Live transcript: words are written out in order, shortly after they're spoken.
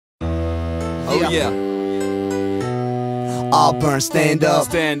Oh yeah. Auburn, stand up.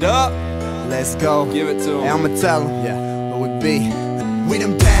 Stand up. Let's go. Give it to him. Hey, I'ma tell him what we be. We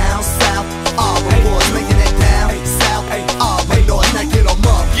them down south Auburn boys making that down south Auburn. Lord, now get 'em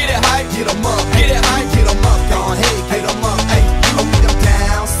up. Get it hype. Get 'em up. Get it hype. Get 'em up. Go ahead, get 'em up. Hey, we them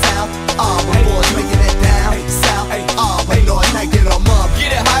down south Auburn boys making that down south Auburn. Lord, now get 'em up.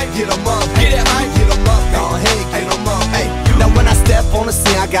 Get it hype. Get 'em up. Get it hype. Get 'em up. Go ahead, get 'em up. Hey, now when I step on the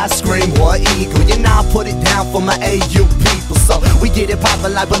scene, I got scream war eagle. You know I put it down for my AU people. So we get it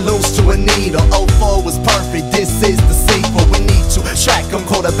poppin' like balloons to a needle. 04 was perfect, this is the sequel. We need to track them,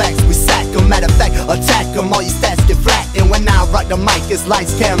 quarterbacks, we sack them. Matter of fact, attack them, all your stats get flat. And when I rock the mic, it's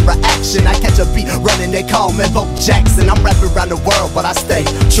lights, camera, action. I catch a beat running, they call me Bo Jackson. I'm rapping around the world, but I stay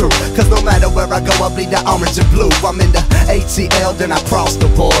true. Cause no matter where I go, I bleed the orange and blue. I'm in the ATL, then I cross the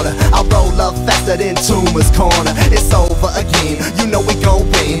border. I roll up faster than Toomer's corner. It's over again, you know we gon'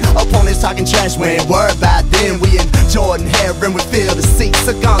 win. Opponents talking trash, we ain't worried about them. We in Jordan hair and we feel the seat.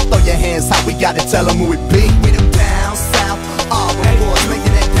 So gon' throw your hands high, we gotta tell them who we be. We them down south Auburn boys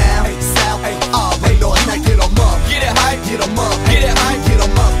making that down south Auburn. Lord, now get 'em up. Get it hype. Get 'em up. Get it hype. Get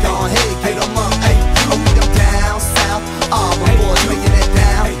 'em up. Go ahead, get 'em up. Hey, we them down south Auburn boys making that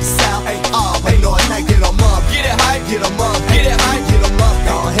down south Auburn. Lord, now get 'em up. Get it hype. Get 'em up. Get it hype. Get 'em up.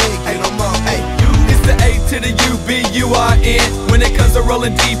 Go ahead, get 'em up. Hey, It's the A to the U-B-U-R-N. When it comes to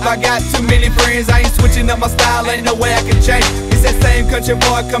rolling deep, I got too many friends. I ain't switching up my style, ain't no way I can change. It's that same country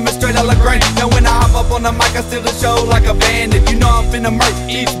boy coming straight out of grain. Now when I hop up on the mic, I steal the show like a bandit. You know I'm finna murk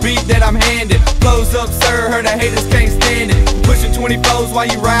each beat that I'm handed. Flows absurd, heard the haters can't stand it. Pushing 24s while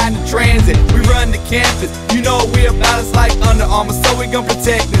you riding the transit. We run the campus, you know what we about, it's like Under Armour, so we gon'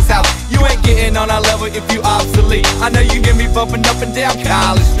 protect this house. You ain't getting on our level if you obsolete. I know you hear me bumping up and down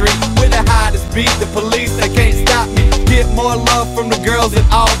College Street. With the hottest beat, the police, they can't stop me. Get more love from the girls in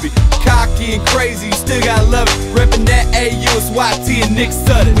Auburn. Cocky and crazy, you still gotta love it. Reppin' that AU, it's YT and Nick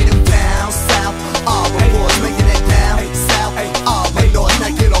Suddath. we them down south Auburn boys making that down south Auburn. Lord,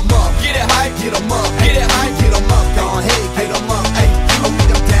 now get 'em up. Get it hype. Get 'em up. Get it hype. Get 'em up. Go ahead, get 'em up. Hey, we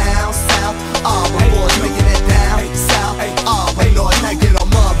them down south Auburn boys making that down south Auburn. Lord, now get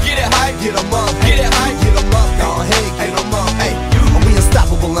 'em up. Get it hype. Get 'em up. Get it hype. Get 'em up. Go ahead, get 'em up. Hey, we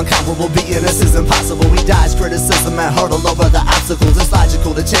unstoppable, uncomparable, beating us is impossible. We dodge criticism and hurdle over the obstacles. It's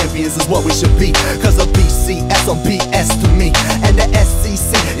logical, the champions is what we should be. Cause a BCS on BS to me. And the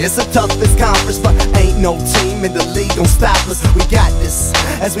SEC, it's the toughest conference, but ain't no team in the league gon' stop us. We got this.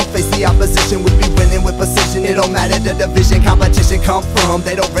 As we face the opposition, we be winning with precision. It don't matter the division competition come from.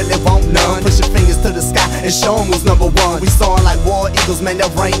 They don't really want none. Push your fingers to the sky and show them who's number one. We soaring like war eagles, man,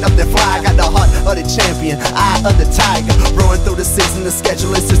 that rain up their fly. Got the heart of the champion, eye of the tiger. Rolling through the season, the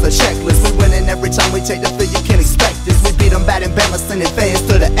schedule is just a checklist. We winning every time we take the field, you can expect this. We beat them bad and Bama, sending fans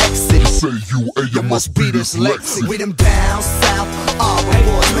to the exit. You must be dyslexic. We them down south Auburn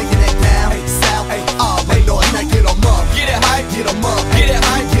boys making that down south Auburn. Lord, now get 'em up. Get it hype. Get 'em up. Get it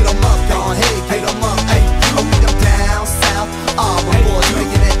hype.